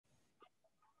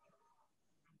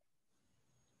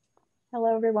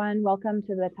Hello, everyone. Welcome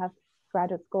to the Tufts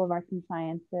Graduate School of Arts and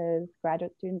Sciences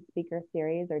Graduate Student Speaker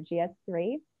Series, or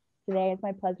GS3. Today, it's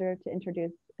my pleasure to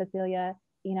introduce Cecilia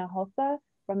Hinojosa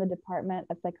from the Department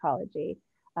of Psychology.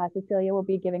 Cecilia will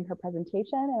be giving her presentation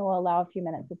and will allow a few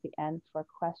minutes at the end for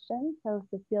questions. So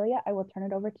Cecilia, I will turn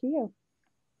it over to you.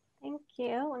 Thank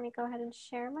you. Let me go ahead and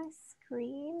share my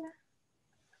screen.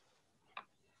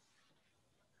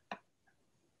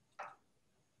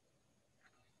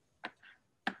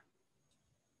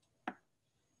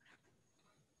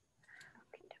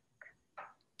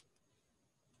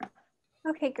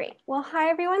 Okay, great. Well, hi,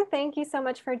 everyone. Thank you so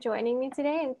much for joining me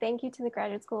today. And thank you to the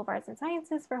Graduate School of Arts and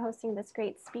Sciences for hosting this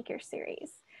great speaker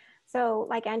series. So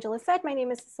like Angela said, my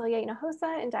name is Cecilia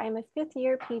Hinojosa, and I am a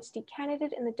fifth-year PhD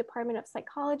candidate in the Department of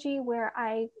Psychology, where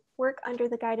I work under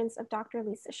the guidance of Dr.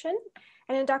 Lisa Shin.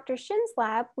 And in Dr. Shin's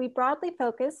lab, we broadly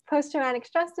focus post-traumatic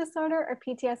stress disorder, or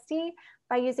PTSD,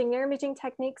 by using neuroimaging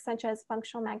techniques such as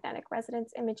functional magnetic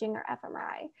resonance imaging, or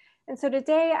fMRI. And so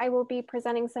today I will be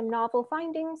presenting some novel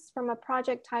findings from a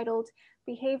project titled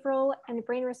Behavioral and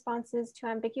Brain Responses to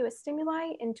Ambiguous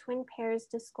Stimuli in Twin Pairs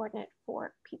Discoordinate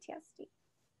for PTSD.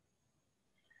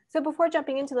 So before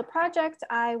jumping into the project,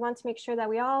 I want to make sure that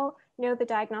we all know the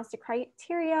diagnostic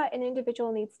criteria an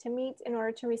individual needs to meet in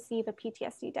order to receive a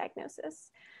PTSD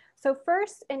diagnosis. So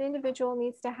first, an individual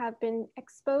needs to have been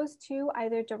exposed to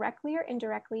either directly or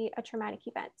indirectly a traumatic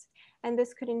event. And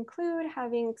this could include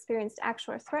having experienced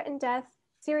actual or threatened death,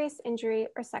 serious injury,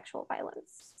 or sexual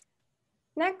violence.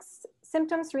 Next,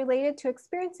 symptoms related to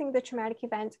experiencing the traumatic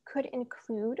event could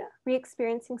include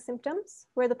re-experiencing symptoms,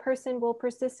 where the person will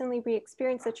persistently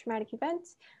re-experience the traumatic event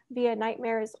via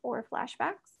nightmares or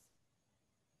flashbacks.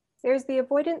 There's the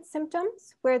avoidance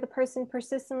symptoms, where the person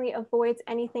persistently avoids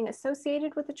anything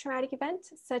associated with the traumatic event,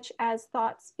 such as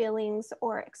thoughts, feelings,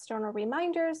 or external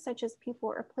reminders, such as people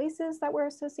or places that were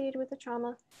associated with the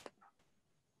trauma.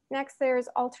 Next, there's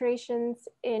alterations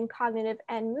in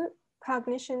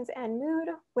cognitions and mood,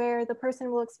 where the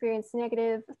person will experience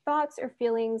negative thoughts or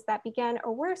feelings that began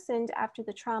or worsened after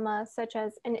the trauma, such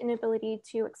as an inability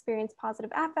to experience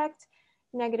positive affect,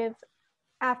 negative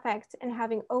affect, and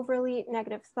having overly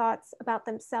negative thoughts about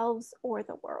themselves or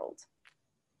the world.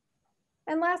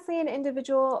 And lastly, an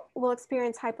individual will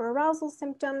experience hyperarousal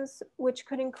symptoms, which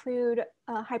could include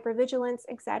hypervigilance,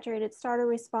 exaggerated startle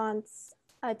response,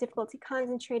 difficulty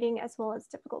concentrating, as well as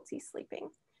difficulty sleeping.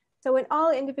 So in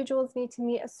all, individuals need to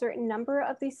meet a certain number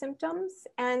of these symptoms,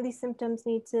 and these symptoms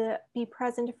need to be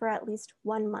present for at least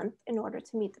 1 month in order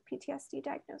to meet the PTSD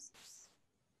diagnosis.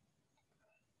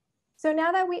 So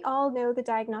now that we all know the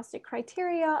diagnostic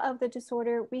criteria of the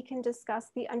disorder, we can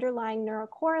discuss the underlying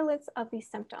neurocorrelates of these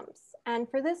symptoms. And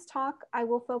for this talk, I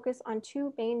will focus on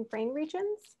 2 main brain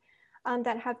regions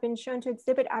that have been shown to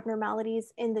exhibit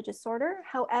abnormalities in the disorder.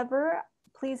 However,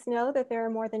 please know that there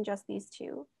are more than just these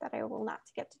 2 that I will not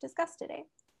get to discuss today.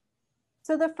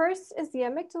 So the first is the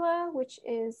amygdala, which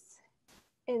is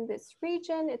in this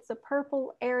region. It's a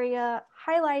purple area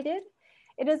highlighted.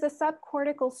 It is a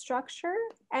subcortical structure,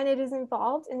 and it is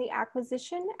involved in the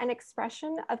acquisition and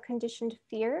expression of conditioned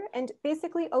fear, and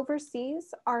basically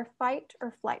oversees our fight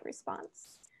or flight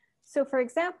response. So for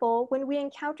example, when we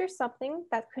encounter something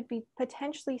that could be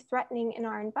potentially threatening in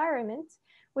our environment,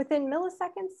 within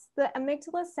milliseconds, the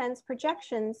amygdala sends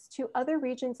projections to other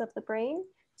regions of the brain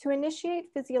to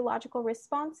initiate physiological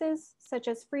responses, such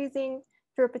as freezing,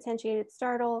 fear-potentiated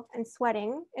startle, and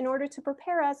sweating, in order to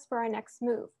prepare us for our next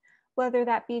move, whether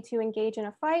that be to engage in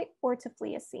a fight or to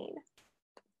flee a scene.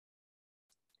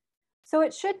 So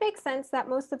it should make sense that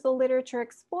most of the literature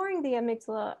exploring the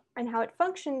amygdala and how it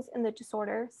functions in the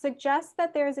disorder suggests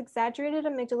that there is exaggerated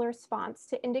amygdala response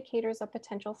to indicators of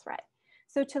potential threat.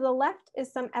 So to the left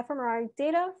is some fMRI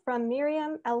data from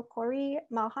Miriam El-Khoury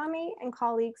Malhami and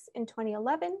colleagues in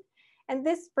 2011. And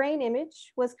this brain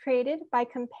image was created by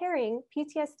comparing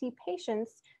PTSD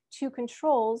patients to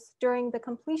controls during the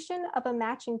completion of a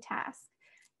matching task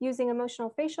using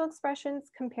emotional facial expressions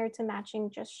compared to matching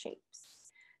just shapes.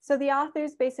 So the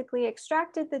authors basically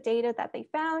extracted the data that they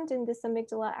found in this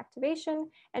amygdala activation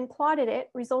and plotted it,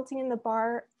 resulting in the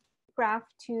bar graph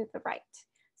to the right.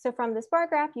 So from this bar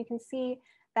graph, you can see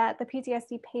that the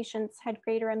PTSD patients had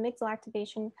greater amygdala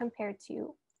activation compared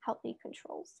to healthy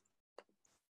controls.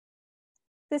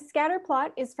 This scatter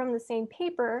plot is from the same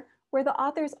paper, where the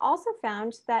authors also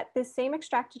found that this same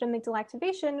extracted amygdala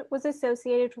activation was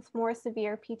associated with more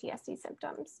severe PTSD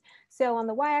symptoms. So on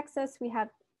the y-axis, we have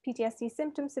PTSD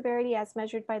symptom severity as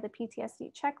measured by the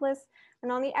PTSD checklist,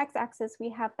 and on the x-axis,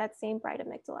 we have that same bright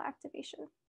amygdala activation.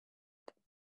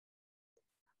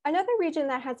 Another region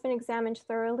that has been examined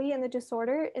thoroughly in the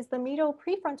disorder is the medial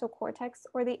prefrontal cortex,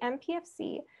 or the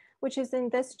MPFC, which is in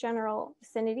this general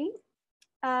vicinity.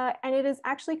 And it is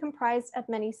actually comprised of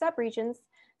many subregions,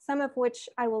 some of which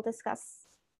I will discuss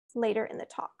later in the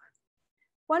talk.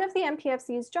 One of the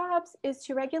MPFC's jobs is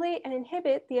to regulate and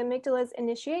inhibit the amygdala's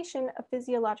initiation of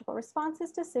physiological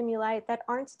responses to stimuli that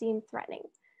aren't deemed threatening.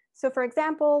 So for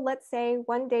example, let's say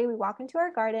one day we walk into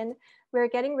our garden, we're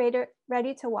getting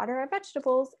ready to water our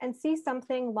vegetables and see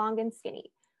something long and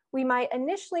skinny. We might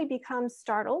initially become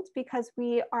startled because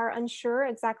we are unsure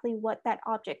exactly what that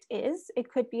object is. It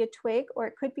could be a twig or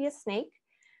it could be a snake.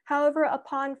 However,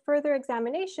 upon further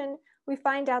examination, we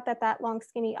find out that that long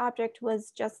skinny object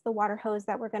was just the water hose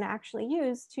that we're going to actually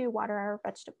use to water our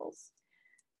vegetables.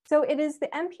 So it is the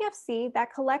MPFC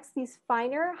that collects these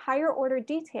finer, higher order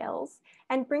details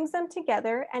and brings them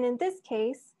together, and in this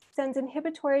case, sends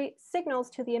inhibitory signals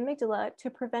to the amygdala to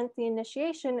prevent the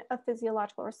initiation of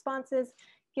physiological responses,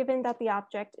 given that the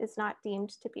object is not deemed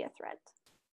to be a threat.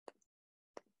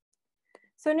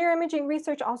 So neuroimaging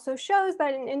research also shows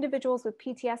that in individuals with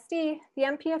PTSD, the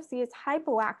MPFC is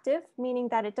hypoactive, meaning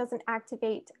that it doesn't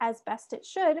activate as best it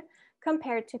should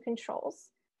compared to controls.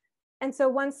 And so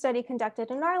one study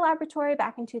conducted in our laboratory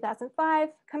back in 2005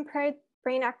 compared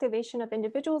brain activation of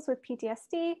individuals with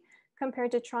PTSD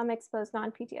compared to trauma-exposed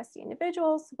non-PTSD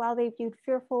individuals while they viewed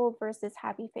fearful versus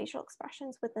happy facial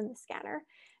expressions within the scanner.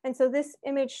 And so this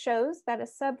image shows that a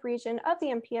subregion of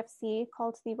the MPFC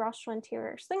called the rostral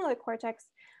anterior cingulate cortex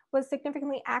was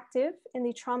significantly active in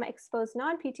the trauma-exposed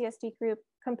non-PTSD group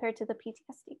compared to the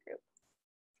PTSD group.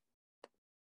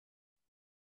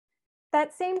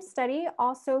 That same study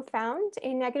also found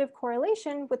a negative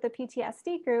correlation with the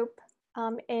PTSD group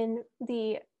in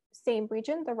the same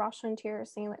region, the rostral anterior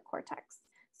cingulate cortex.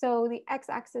 So the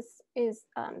x-axis is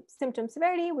symptom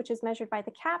severity, which is measured by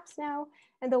the CAPS now,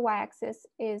 and the y-axis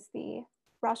is the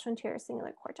rostral anterior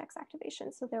cingulate cortex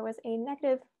activation. So there was a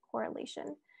negative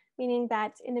correlation, meaning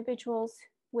that individuals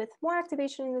with more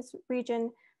activation in this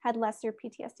region had lesser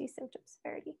PTSD symptom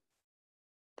severity.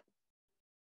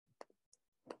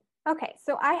 Okay,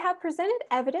 so I have presented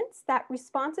evidence that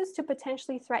responses to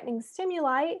potentially threatening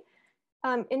stimuli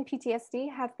in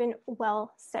PTSD have been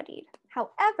well studied.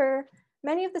 However,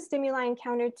 many of the stimuli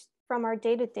encountered from our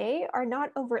day-to-day are not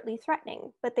overtly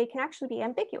threatening, but they can actually be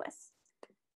ambiguous.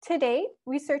 Today,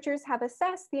 researchers have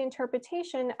assessed the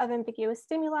interpretation of ambiguous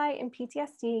stimuli in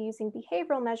PTSD using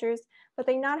behavioral measures, but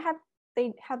they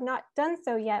have not done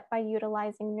so yet by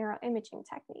utilizing neuroimaging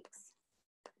techniques.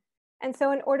 And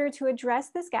so in order to address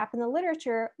this gap in the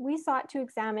literature, we sought to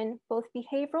examine both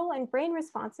behavioral and brain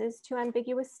responses to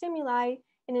ambiguous stimuli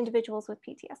in individuals with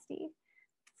PTSD.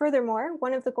 Furthermore,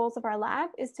 one of the goals of our lab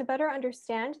is to better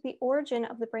understand the origin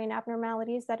of the brain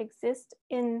abnormalities that exist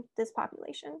in this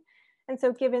population. And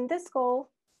so given this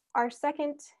goal, our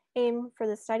second aim for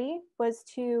the study was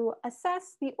to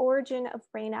assess the origin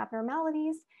of brain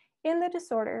abnormalities in the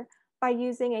disorder by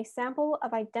using a sample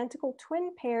of identical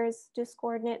twin pairs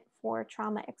discoordinate for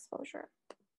trauma exposure.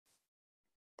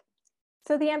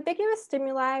 So the ambiguous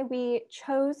stimuli we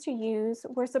chose to use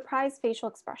were surprise facial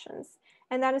expressions,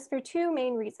 and that is for two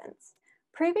main reasons.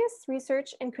 Previous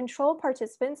research in control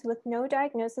participants with no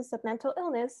diagnosis of mental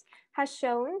illness has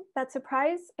shown that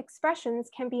surprise expressions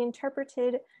can be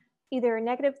interpreted either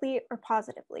negatively or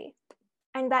positively,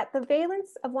 and that the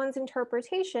valence of one's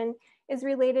interpretation is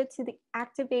related to the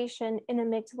activation in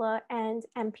amygdala and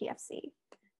MPFC.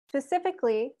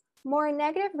 Specifically, more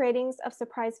negative ratings of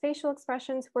surprise facial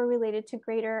expressions were related to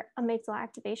greater amygdala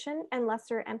activation and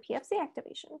lesser MPFC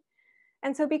activation.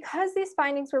 And so because these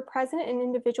findings were present in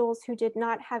individuals who did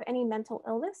not have any mental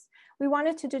illness, we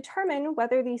wanted to determine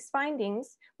whether these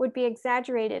findings would be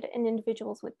exaggerated in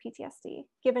individuals with PTSD,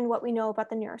 given what we know about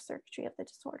the neurocircuitry of the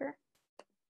disorder.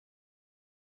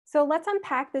 So let's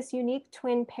unpack this unique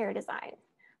twin pair design.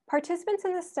 Participants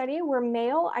in the study were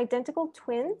male identical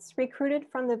twins recruited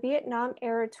from the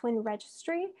Vietnam-era twin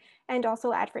registry and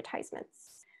also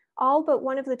advertisements. All but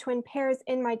one of the twin pairs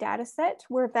in my data set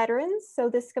were veterans, so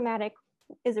this schematic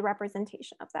is a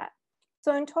representation of that.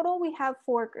 So in total, we have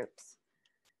 4 groups.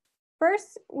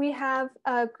 First, we have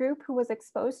a group who was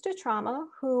exposed to trauma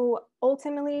who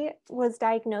ultimately was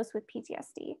diagnosed with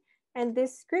PTSD. And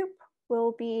this group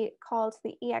will be called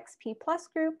the EXP plus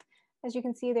group. As you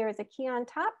can see, there is a key on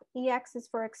top. EX is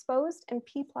for exposed and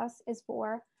P plus is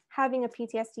for having a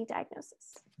PTSD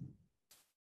diagnosis.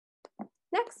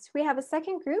 Next, we have a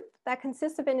second group that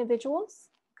consists of individuals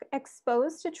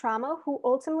exposed to trauma who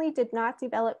ultimately did not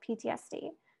develop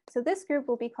PTSD. So this group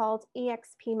will be called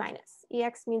EXP minus.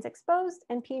 EX means exposed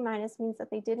and P minus means that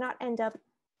they did not end up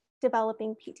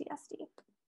developing PTSD.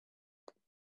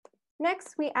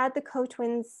 Next, we add the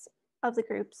co-twins of the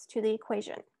groups to the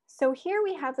equation. So here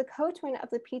we have the co-twin of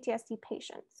the PTSD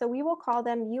patient. So we will call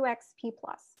them UXP+,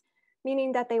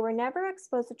 meaning that they were never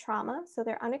exposed to trauma, so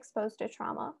they're unexposed to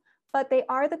trauma, but they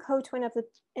are the co-twin of the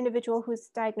individual who's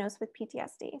diagnosed with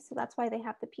PTSD. So that's why they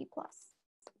have the P+.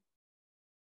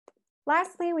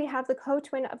 Lastly, we have the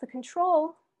co-twin of the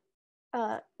control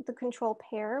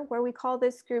pair, where we call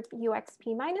this group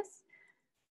UXP-,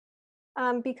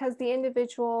 because the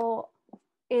individual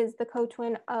is the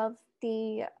co-twin of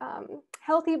the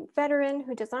healthy veteran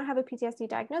who does not have a PTSD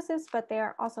diagnosis, but they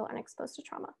are also unexposed to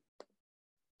trauma.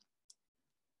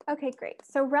 Okay, great.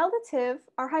 So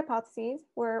our hypotheses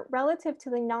were relative to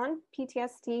the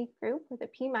non-PTSD group, or the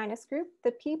P- group,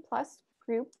 the P+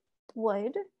 group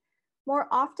would more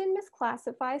often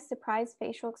misclassify surprise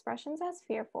facial expressions as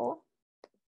fearful,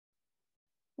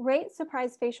 rate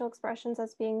surprise facial expressions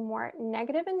as being more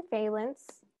negative in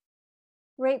valence,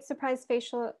 rate surprise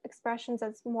facial expressions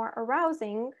as more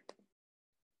arousing,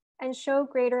 and show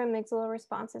greater amygdala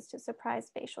responses to surprise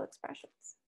facial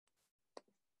expressions.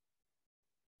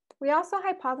 We also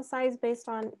hypothesized based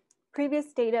on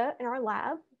previous data in our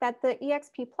lab that the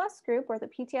EXP+ group, or the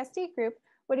PTSD group,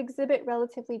 would exhibit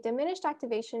relatively diminished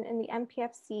activation in the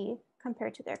MPFC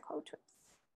compared to their co-twins.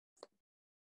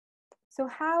 So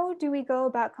how do we go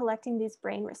about collecting these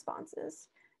brain responses?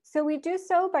 So we do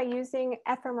so by using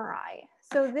fMRI.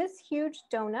 So this huge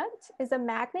donut is a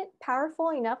magnet powerful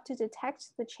enough to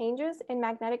detect the changes in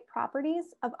magnetic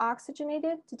properties of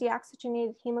oxygenated to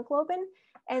deoxygenated hemoglobin.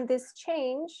 And this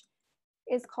change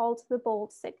is called the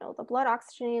BOLD signal, the blood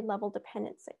oxygenated level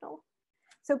dependent signal.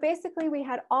 So basically we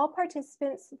had all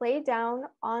participants lay down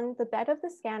on the bed of the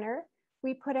scanner.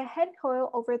 We put a head coil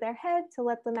over their head to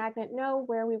let the magnet know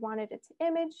where we wanted it to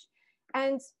image.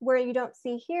 And where you don't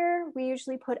see here, we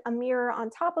usually put a mirror on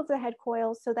top of the head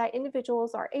coil so that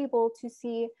individuals are able to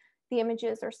see the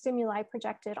images or stimuli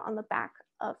projected on the back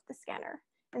of the scanner.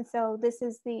 And so this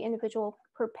is the individual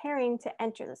preparing to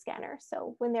enter the scanner.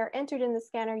 So when they're entered in the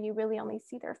scanner, you really only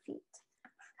see their feet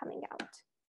coming out.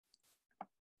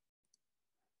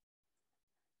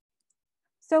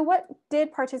 So what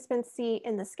did participants see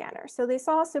in the scanner? So they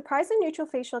saw surprise and neutral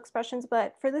facial expressions,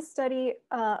 but for this study,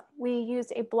 we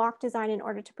used a block design in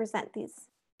order to present these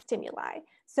stimuli.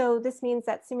 So this means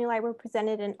that stimuli were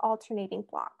presented in alternating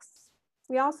blocks.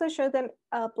 We also showed them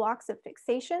blocks of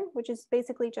fixation, which is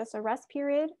basically just a rest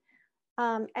period.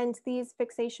 And these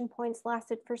fixation points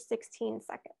lasted for 16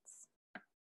 seconds.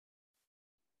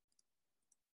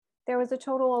 There was a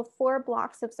total of 4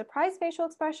 blocks of surprise facial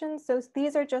expressions. So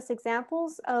these are just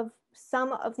examples of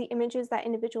some of the images that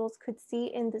individuals could see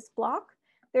in this block.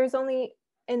 There's only,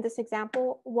 in this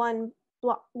example, one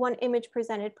image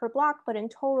presented per block, but in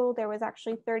total, there was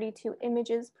actually 32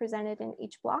 images presented in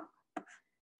each block.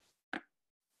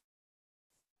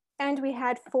 And we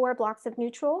had 4 blocks of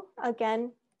neutral.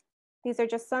 Again, these are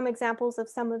just some examples of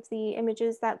some of the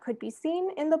images that could be seen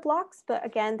in the blocks, but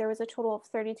again, there was a total of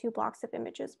 32 blocks of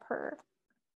images per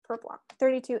block,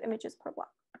 32 images per block.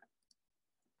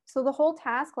 So the whole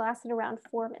task lasted around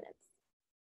 4 minutes.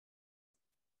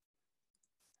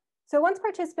 So once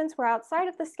participants were outside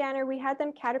of the scanner, we had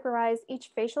them categorize each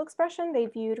facial expression they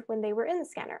viewed when they were in the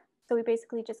scanner. So we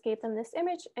basically just gave them this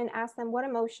image and asked them, what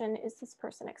emotion is this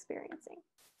person experiencing?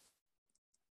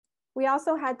 We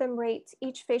also had them rate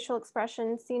each facial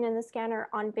expression seen in the scanner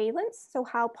on valence. So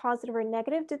how positive or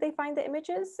negative did they find the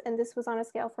images? And this was on a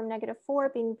scale from -4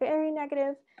 being very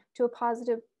negative to a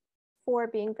 +4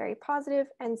 being very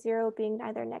positive and 0 being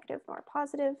neither negative nor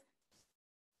positive.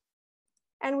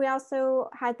 And we also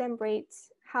had them rate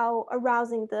how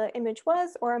arousing the image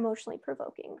was or emotionally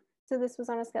provoking. So this was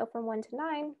on a scale from 1 to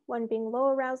 9, 1 being low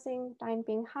arousing, 9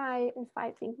 being high, and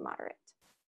 5 being moderate.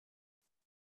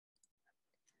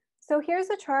 So here's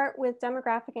a chart with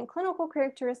demographic and clinical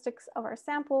characteristics of our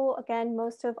sample. Again,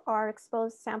 most of our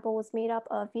exposed sample was made up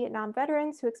of Vietnam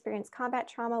veterans who experienced combat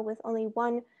trauma, with only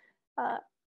one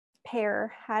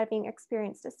pair having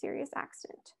experienced a serious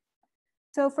accident.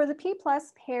 So for the P+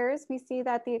 pairs, we see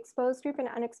that the exposed group and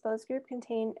unexposed group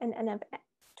contain an N of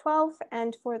 12,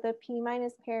 and for the P-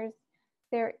 pairs,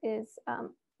 there is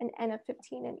an N of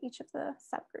 15 in each of the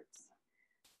subgroups.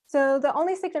 So the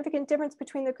only significant difference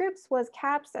between the groups was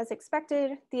CAPS. As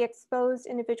expected, the exposed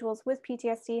individuals with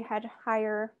PTSD had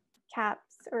higher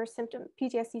CAPS or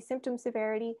PTSD symptom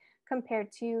severity compared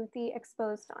to the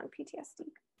exposed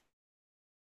non-PTSD.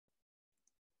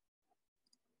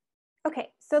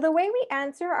 Okay, so the way we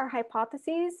answer our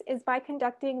hypotheses is by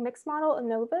conducting mixed model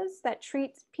ANOVAs that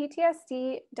treat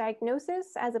PTSD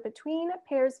diagnosis as a between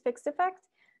pairs fixed effect,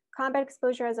 combat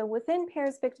exposure as a within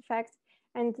pairs fixed effect,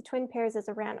 and the twin pairs is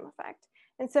a random effect.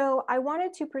 And so I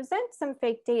wanted to present some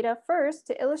fake data first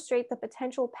to illustrate the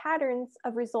potential patterns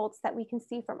of results that we can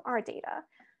see from our data.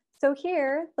 So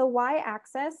here, the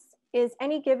y-axis is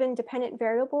any given dependent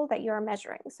variable that you are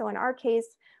measuring. So in our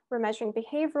case, we're measuring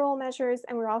behavioral measures,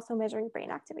 and we're also measuring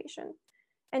brain activation.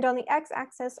 And on the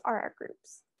x-axis are our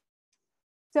groups.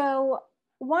 So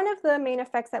one of the main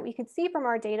effects that we could see from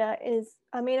our data is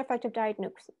a main effect of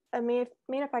diagnosis.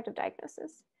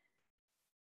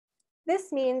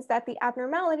 This means that the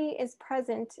abnormality is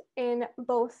present in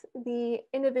both the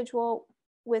individual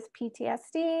with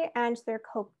PTSD and their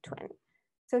co-twin.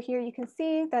 So here you can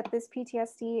see that this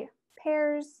PTSD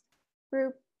pairs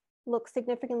group looks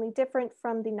significantly different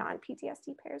from the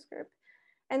non-PTSD pairs group.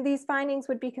 And these findings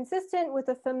would be consistent with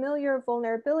a familiar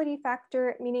vulnerability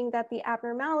factor, meaning that the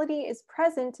abnormality is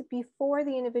present before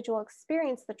the individual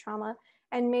experienced the trauma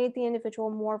and made the individual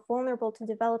more vulnerable to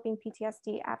developing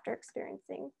PTSD after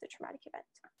experiencing the traumatic event.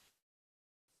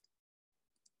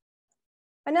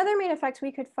 Another main effect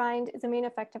we could find is a main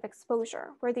effect of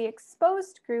exposure, where the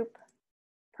exposed group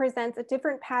presents a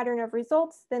different pattern of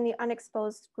results than the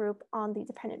unexposed group on the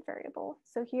dependent variable.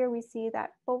 So here we see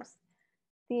that both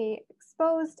the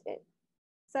exposed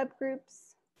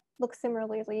subgroups look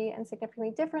similarly and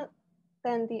significantly different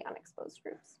than the unexposed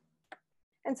groups.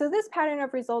 And so this pattern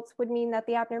of results would mean that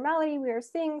the abnormality we are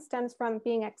seeing stems from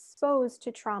being exposed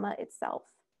to trauma itself.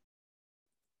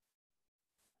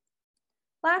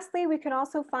 Lastly, we can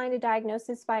also find a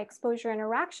diagnosis by exposure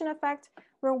interaction effect,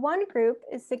 where one group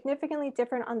is significantly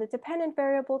different on the dependent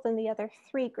variable than the other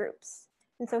three groups.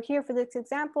 And so here for this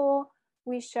example,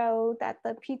 we show that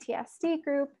the PTSD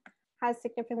group has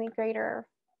significantly greater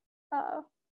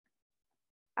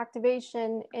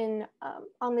activation in,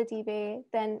 on the DBA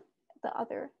than the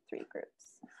other three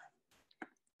groups.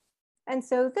 And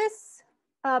so this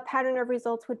pattern of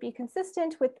results would be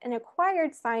consistent with an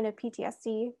acquired sign of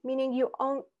PTSD, meaning you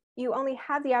only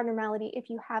have the abnormality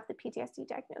if you have the PTSD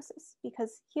diagnosis,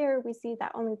 because here we see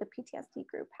that only the PTSD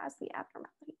group has the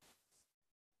abnormality.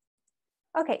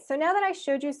 Okay, so now that I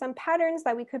showed you some patterns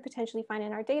that we could potentially find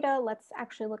in our data, let's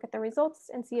actually look at the results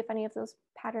and see if any of those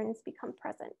patterns become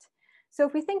present. So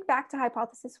if we think back to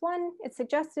hypothesis 1, it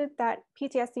suggested that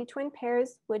PTSD twin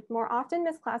pairs would more often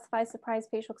misclassify surprise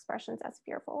facial expressions as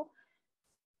fearful.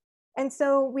 And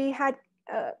so we had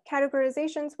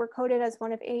categorizations were coded as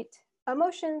one of 8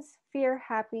 emotions: fear,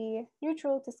 happy,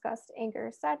 neutral, disgust,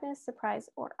 anger, sadness, surprise,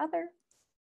 or other.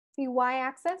 The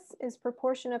y-axis is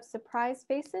proportion of surprise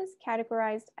faces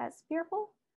categorized as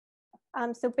fearful.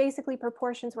 So basically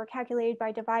proportions were calculated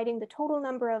by dividing the total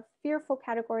number of fearful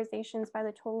categorizations by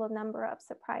the total number of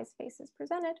surprise faces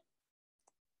presented.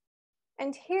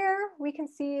 And here we can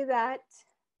see that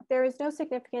there is no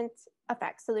significant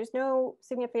effects. So there's no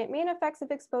significant main effects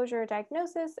of exposure or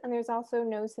diagnosis, and there's also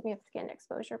no significant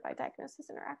exposure by diagnosis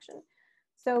interaction.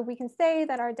 So we can say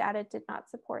that our data did not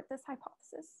support this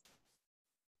hypothesis.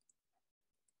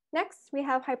 Next, we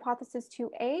have hypothesis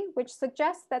 2A, which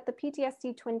suggests that the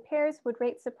PTSD twin pairs would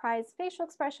rate surprise facial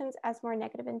expressions as more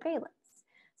negative in valence.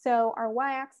 So our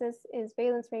y-axis is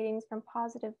valence ratings from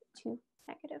positive to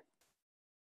negative.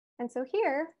 And so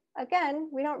here, again,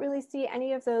 we don't really see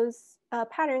any of those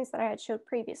patterns that I had showed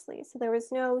previously. So there was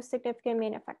no significant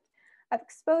main effect of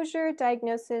exposure,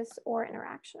 diagnosis, or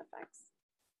interaction effects.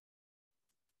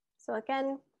 So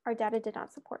again, our data did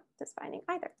not support this finding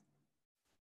either.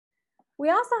 We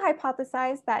also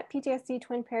hypothesized that PTSD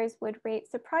twin pairs would rate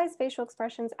surprise facial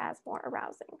expressions as more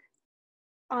arousing.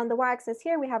 On the y-axis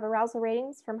here, we have arousal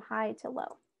ratings from high to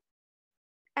low.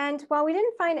 And while we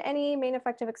didn't find any main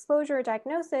effect of exposure or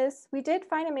diagnosis, we did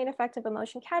find a main effect of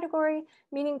emotion category,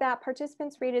 meaning that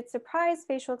participants rated surprise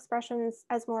facial expressions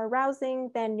as more arousing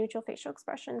than neutral facial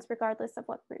expressions, regardless of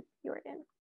what group you were in.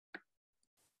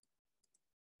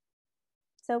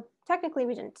 So technically,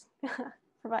 we didn't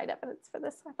provide evidence for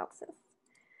this hypothesis.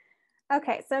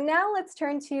 Okay, so now let's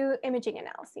turn to imaging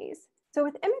analyses. So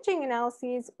with imaging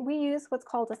analyses, we use what's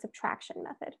called a subtraction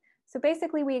method. So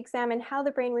basically, we examine how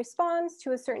the brain responds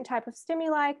to a certain type of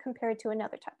stimuli compared to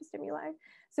another type of stimuli.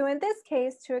 So in this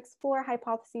case, to explore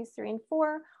hypotheses 3 and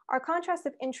 4, our contrast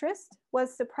of interest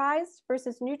was surprised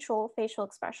versus neutral facial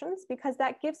expressions, because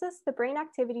that gives us the brain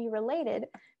activity related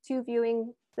to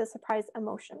viewing the surprise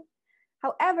emotion.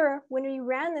 However, when we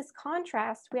ran this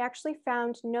contrast, we actually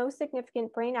found no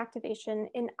significant brain activation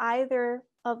in either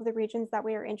of the regions that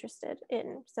we are interested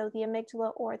in, so the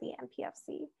amygdala or the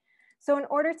MPFC. So in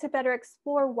order to better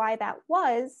explore why that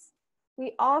was,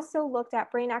 we also looked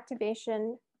at brain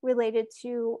activation related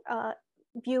to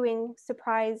viewing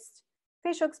surprised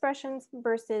facial expressions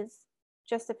versus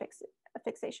just a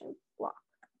fixation block.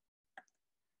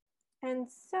 And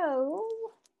so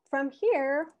from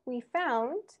here, we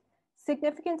found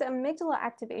significant amygdala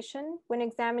activation when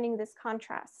examining this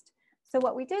contrast. So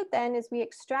what we did then is we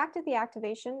extracted the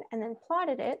activation and then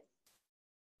plotted it.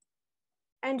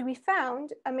 And we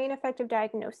found a main effective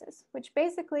diagnosis, which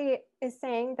basically is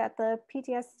saying that the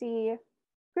PTSD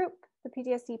group, the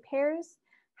PTSD pairs,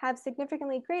 have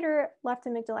significantly greater left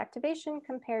amygdala activation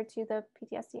compared to the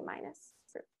PTSD minus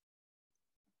group.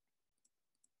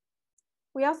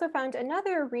 We also found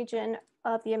another region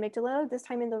of the amygdala, this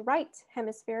time in the right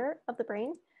hemisphere of the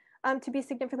brain, to be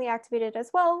significantly activated as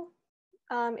well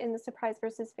in the surprise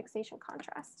versus fixation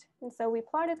contrast. And so we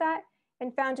plotted that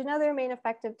and found another main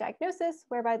effective diagnosis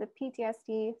whereby the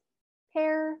PTSD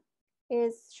pair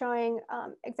is showing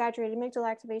exaggerated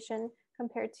amygdala activation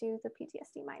compared to the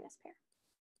PTSD minus pair.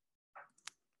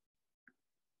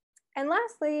 And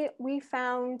lastly, we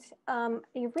found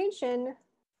a region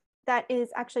that is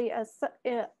actually a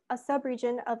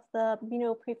subregion of the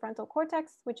medial prefrontal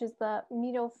cortex, which is the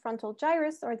medial frontal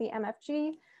gyrus, or the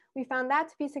MFG. We found that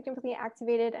to be significantly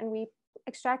activated, and we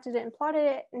extracted it and plotted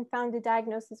it and found a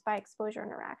diagnosis by exposure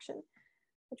interaction,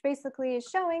 which basically is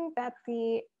showing that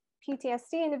the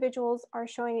PTSD individuals are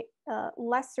showing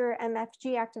lesser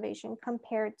MFG activation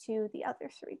compared to the other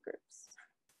three groups.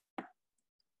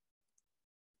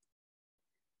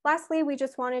 Lastly, we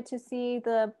just wanted to see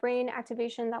the brain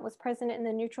activation that was present in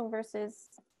the neutral versus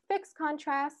fixed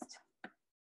contrast.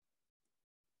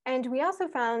 And we also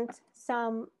found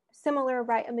some similar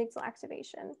right amygdala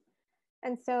activation.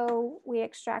 And so we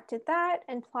extracted that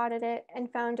and plotted it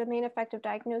and found a main effective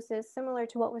diagnosis similar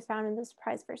to what was found in the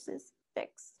surprise versus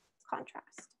fixed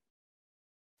contrast.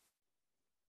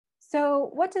 So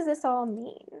what does this all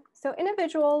mean? So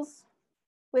individuals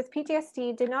with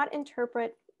PTSD did not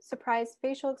interpret surprise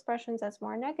facial expressions as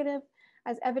more negative,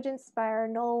 as evidenced by our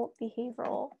null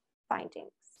behavioral findings.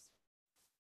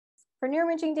 For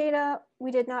neuroimaging data,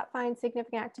 we did not find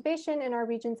significant activation in our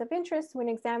regions of interest when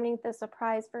examining the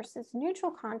surprise versus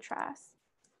neutral contrast.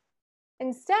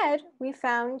 Instead, we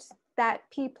found that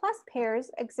P+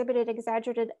 pairs exhibited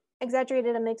exaggerated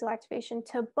amygdala activation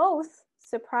to both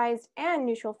surprised and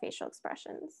neutral facial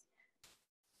expressions.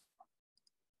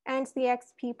 And the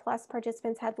XP+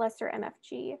 participants had lesser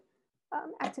MFG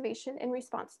activation in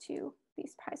response to the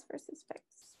surprise versus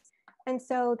fixed. And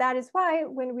so that is why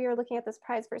when we were looking at this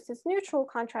surprise versus neutral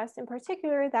contrast in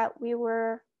particular, that we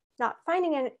were not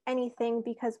finding anything,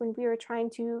 because when we were trying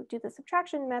to do the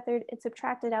subtraction method, it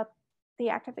subtracted out the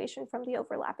activation from the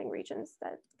overlapping regions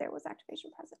that there was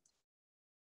activation present.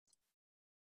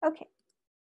 Okay,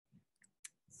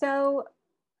 so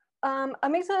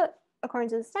amygdala, according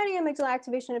to the study, amygdala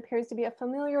activation appears to be a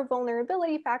familiar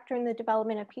vulnerability factor in the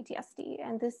development of PTSD.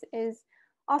 And this is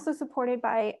also supported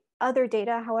by other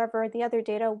data. However, the other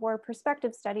data were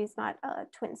prospective studies, not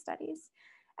twin studies.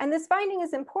 And this finding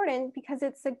is important because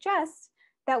it suggests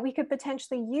that we could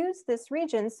potentially use this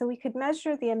region so we could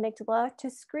measure the amygdala to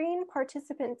screen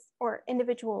participants or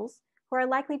individuals who are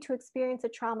likely to experience a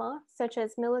trauma, such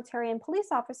as military and police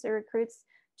officer recruits,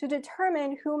 to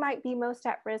determine who might be most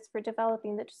at risk for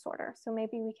developing the disorder. So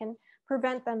maybe we can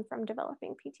prevent them from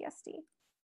developing PTSD.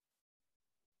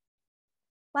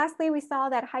 Lastly, we saw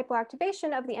that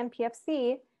hypoactivation of the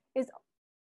MPFC is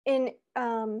in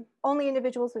only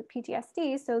individuals with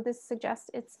PTSD. So this suggests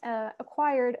it's an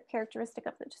acquired characteristic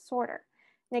of the disorder.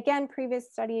 And again,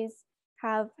 previous studies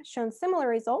have shown similar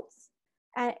results,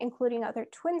 including other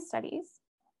twin studies.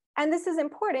 And this is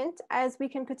important as we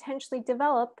can potentially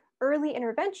develop early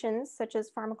interventions, such as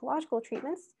pharmacological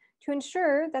treatments, to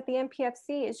ensure that the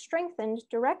MPFC is strengthened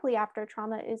directly after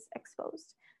trauma is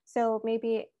exposed. So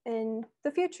maybe in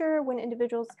the future, when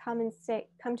individuals come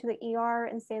to the ER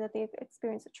and say that they've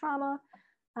experienced a trauma,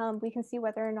 we can see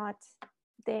whether or not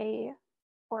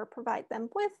or provide them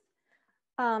with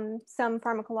some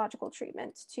pharmacological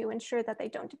treatment to ensure that they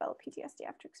don't develop PTSD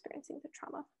after experiencing the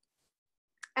trauma.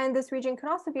 And this region could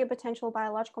also be a potential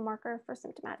biological marker for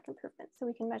symptomatic improvement. So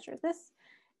we can measure this,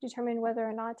 determine whether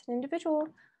or not an individual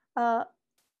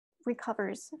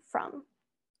recovers from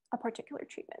a particular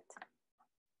treatment.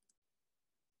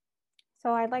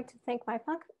 So I'd like to thank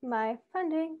my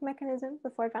funding mechanism,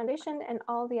 the Ford Foundation, and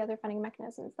all the other funding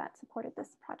mechanisms that supported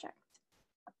this project.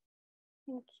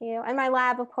 Thank you. And my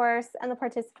lab, of course, and the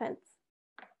participants.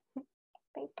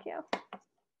 Thank you.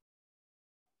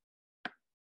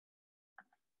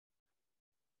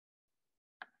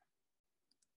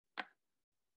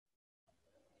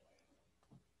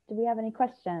 Do we have any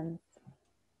questions?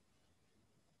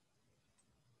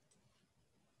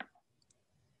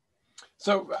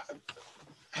 So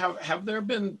have there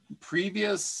been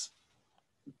previous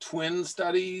twin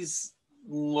studies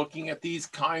looking at these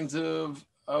kinds of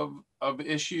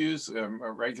issues,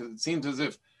 right? Because it seems as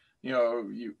if, you know,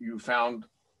 you found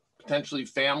potentially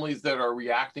families that are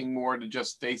reacting more to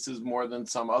just faces more than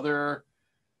some other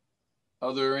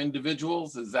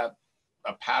individuals. Is that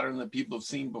a pattern that people have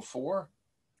seen before?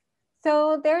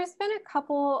 So there's been a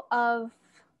couple of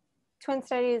twin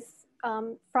studies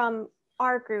from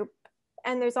our group,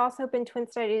 and there's also been twin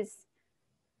studies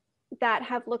that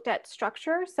have looked at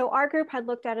structure. So our group had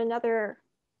looked at another,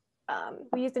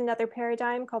 we used another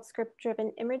paradigm called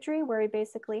script-driven imagery, where we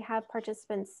basically have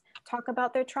participants talk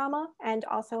about their trauma and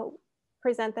also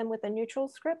present them with a neutral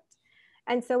script.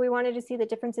 And so we wanted to see the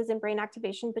differences in brain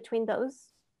activation between those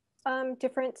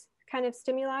different kind of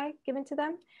stimuli given to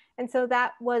them. And so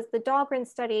that was the Dahlgren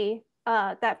study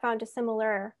that found a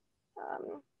similar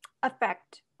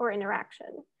effect or interaction,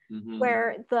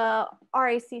 where the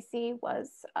RACC was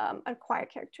an acquired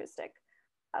characteristic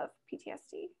of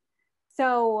PTSD.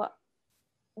 So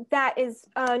that is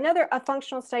a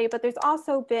functional study, but there's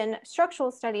also been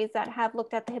structural studies that have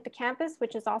looked at the hippocampus,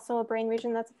 which is also a brain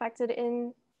region that's affected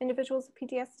in individuals with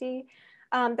PTSD,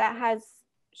 that has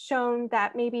shown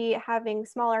that maybe having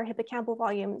smaller hippocampal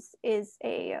volumes is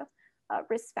a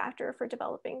risk factor for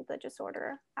developing the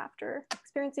disorder after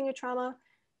experiencing a trauma.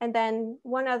 And then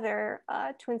one other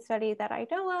twin study that I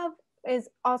know of is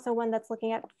also one that's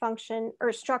looking at function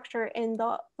or structure in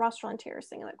the rostral anterior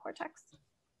cingulate cortex.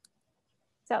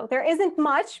 So there isn't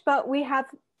much, but we have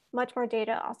much more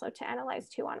data also to analyze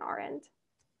too on our end.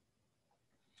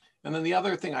 And then the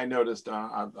other thing I noticed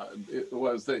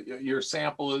was that your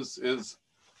sample is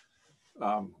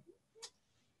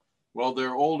well,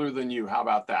 they're older than you. How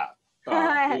about that?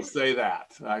 We'll say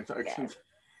that. I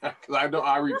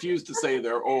refuse to say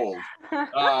they're old.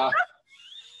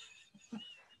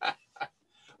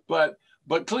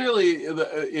 But clearly, you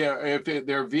know, if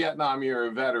they're Vietnam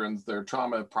era veterans, their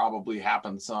trauma probably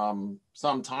happened some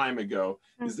time ago.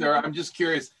 Is there? I'm just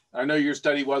curious. I know your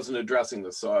study wasn't addressing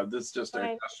this, so this is just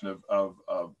a question of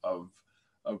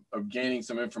gaining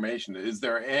some information. Is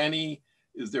there any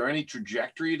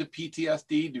trajectory to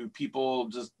PTSD? Do people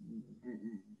just,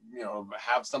 you know,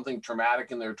 have something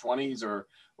traumatic in their 20s or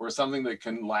something that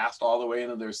can last all the way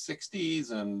into their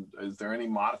 60s? And is there any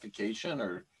modification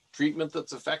or treatment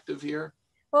that's effective here?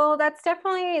 Well, that's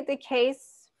definitely the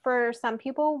case for some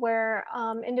people, where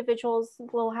individuals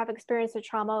will have experienced a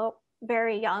trauma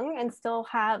very young and still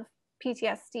have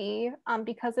PTSD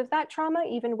because of that trauma,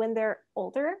 even when they're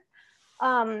older.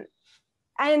 And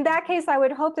in that case, I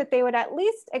would hope that they would at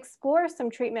least explore some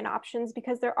treatment options,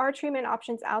 because there are treatment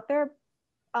options out there,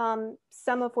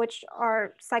 some of which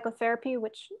are psychotherapy,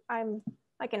 which I'm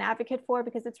like an advocate for,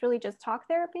 because it's really just talk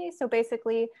therapy. So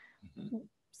basically,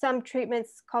 some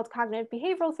treatments called cognitive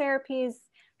behavioral therapies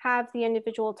have the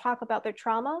individual talk about their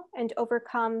trauma and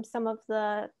overcome some of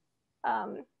the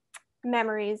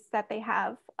memories that they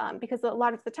have. Because a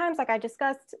lot of the times, like I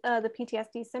discussed, the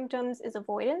PTSD symptoms is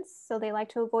avoidance. So they like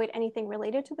to avoid anything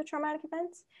related to the traumatic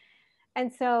event.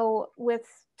 And so with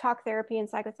talk therapy and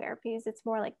psychotherapies, it's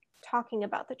more like talking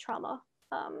about the trauma.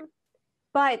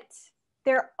 But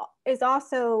there is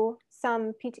also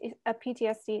a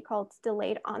PTSD called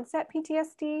delayed onset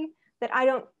PTSD that I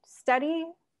don't study,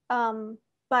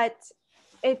 but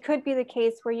it could be the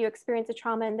case where you experience a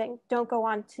trauma and then don't go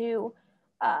on to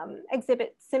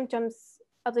exhibit symptoms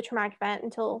of the traumatic event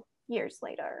until years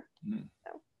later.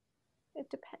 So it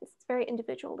depends. It's very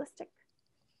individualistic.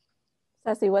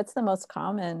 Ceci, what's the most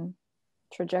common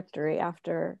trajectory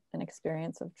after an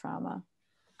experience of trauma?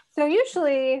 So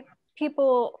usually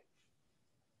people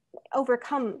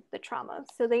overcome the trauma.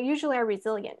 So they usually are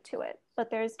resilient to it, but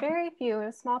there's very few,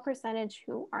 a small percentage,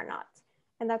 who are not.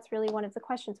 And that's really one of the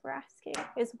questions we're asking,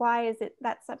 is why is it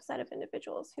that subset of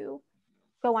individuals who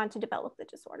go on to develop the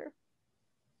disorder?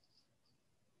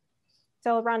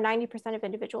 So around 90% of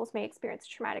individuals may experience a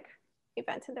traumatic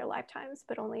event in their lifetimes,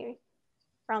 but only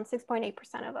around 6.8%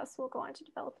 of us will go on to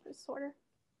develop the disorder.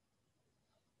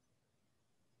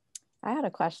 I had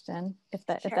a question, if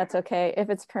Sure. that's okay,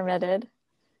 if it's permitted,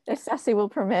 if Ceci will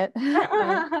permit.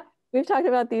 We've talked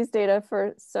about these data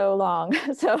for so long.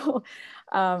 So,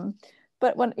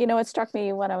 but when, you know, it struck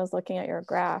me when I was looking at your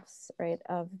graphs, right,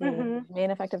 of the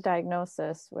main effective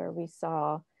diagnosis, where we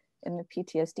saw in the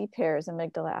PTSD pairs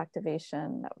amygdala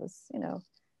activation that was, you know,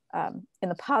 in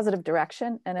the positive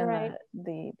direction, and in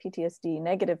the PTSD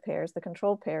negative pairs, the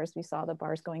control pairs, we saw the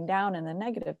bars going down in the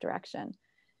negative direction.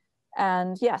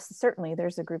 And yes, certainly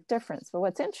there's a group difference. But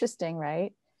what's interesting,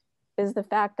 right, is the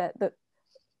fact that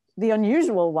the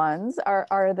unusual ones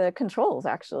are the controls,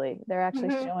 actually. They're actually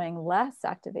showing less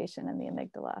activation in the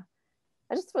amygdala.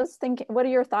 I just was thinking, what are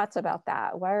your thoughts about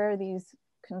that? Why are these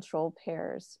control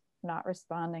pairs not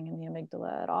responding in the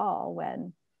amygdala at all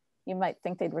when you might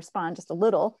think they'd respond just a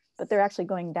little, but they're actually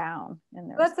going down in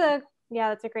their response?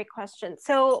 That's a great question.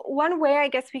 So one way I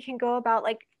guess we can go about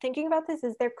like thinking about this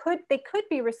is they could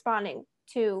be responding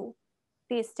to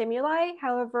these stimuli.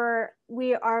 However,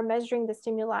 we are measuring the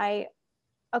stimuli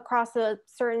across a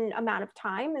certain amount of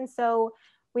time. And so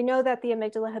we know that the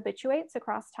amygdala habituates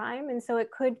across time. And so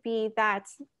it could be that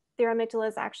their amygdala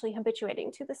is actually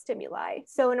habituating to the stimuli.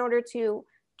 So in order to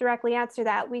directly answer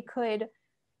that, we could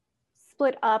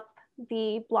split up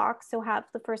the blocks. So have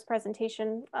the first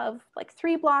presentation of like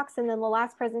 3 blocks and then the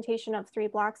last presentation of 3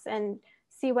 blocks and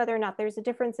see whether or not there's a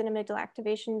difference in amygdala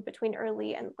activation between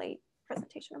early and late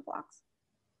presentation of blocks.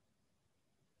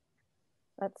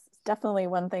 That's definitely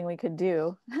one thing we could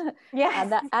do.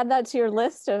 Yeah. Add that to your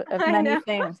list of many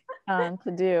things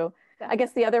to do. I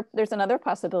guess there's another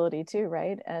possibility too,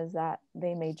 right? As that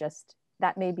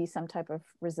that may be some type of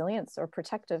resilience or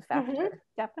protective factor.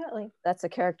 Definitely. That's a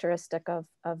characteristic of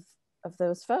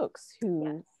those folks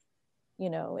who, you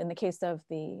know, in the case of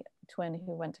the twin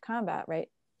who went to combat, right?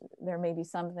 There may be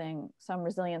some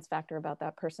resilience factor about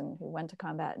that person who went to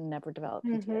combat and never developed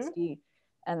PTSD,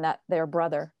 and that their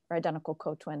brother or identical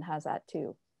co-twin has that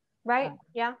too. Right.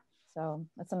 Yeah. So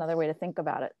that's another way to think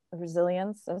about it.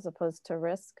 Resilience as opposed to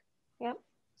risk. Yep.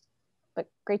 But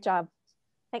great job.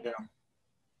 Thank you.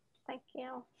 Thank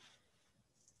you.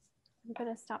 I'm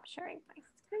going to stop sharing my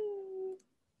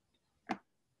screen.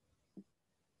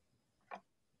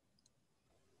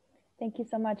 Thank you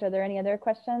so much. Are there any other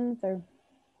questions or?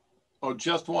 Oh,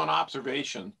 just one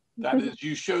observation. That is,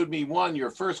 you showed me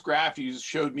your first graph, you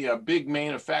showed me a big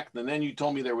main effect, and then you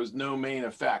told me there was no main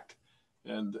effect.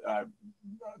 And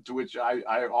to which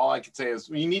all I could say is,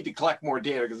 you need to collect more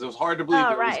data because it was hard to believe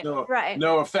there was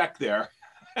no effect there.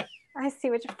 I see,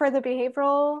 which for the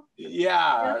behavioral.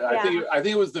 Yeah, I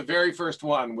think it was the very first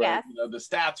one where you know, the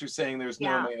stats are saying there's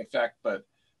no main effect, but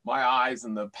my eyes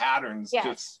and the patterns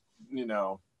just, you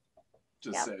know,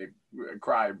 say,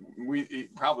 cry. We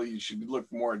probably should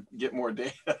get more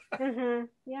data.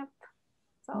 Yep,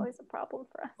 it's always a problem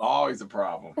for us. Always a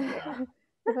problem. Yeah.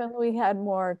 If we had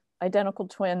more identical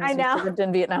twins I know. who lived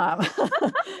in Vietnam.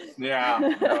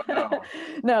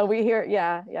 No, we hear.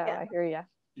 Yeah, I hear you.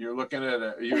 You're looking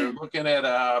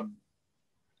at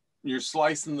you're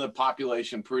slicing the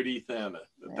population pretty thin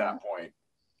at that point.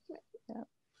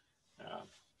 Yeah,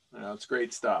 that's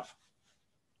great stuff.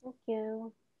 Thank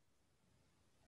you.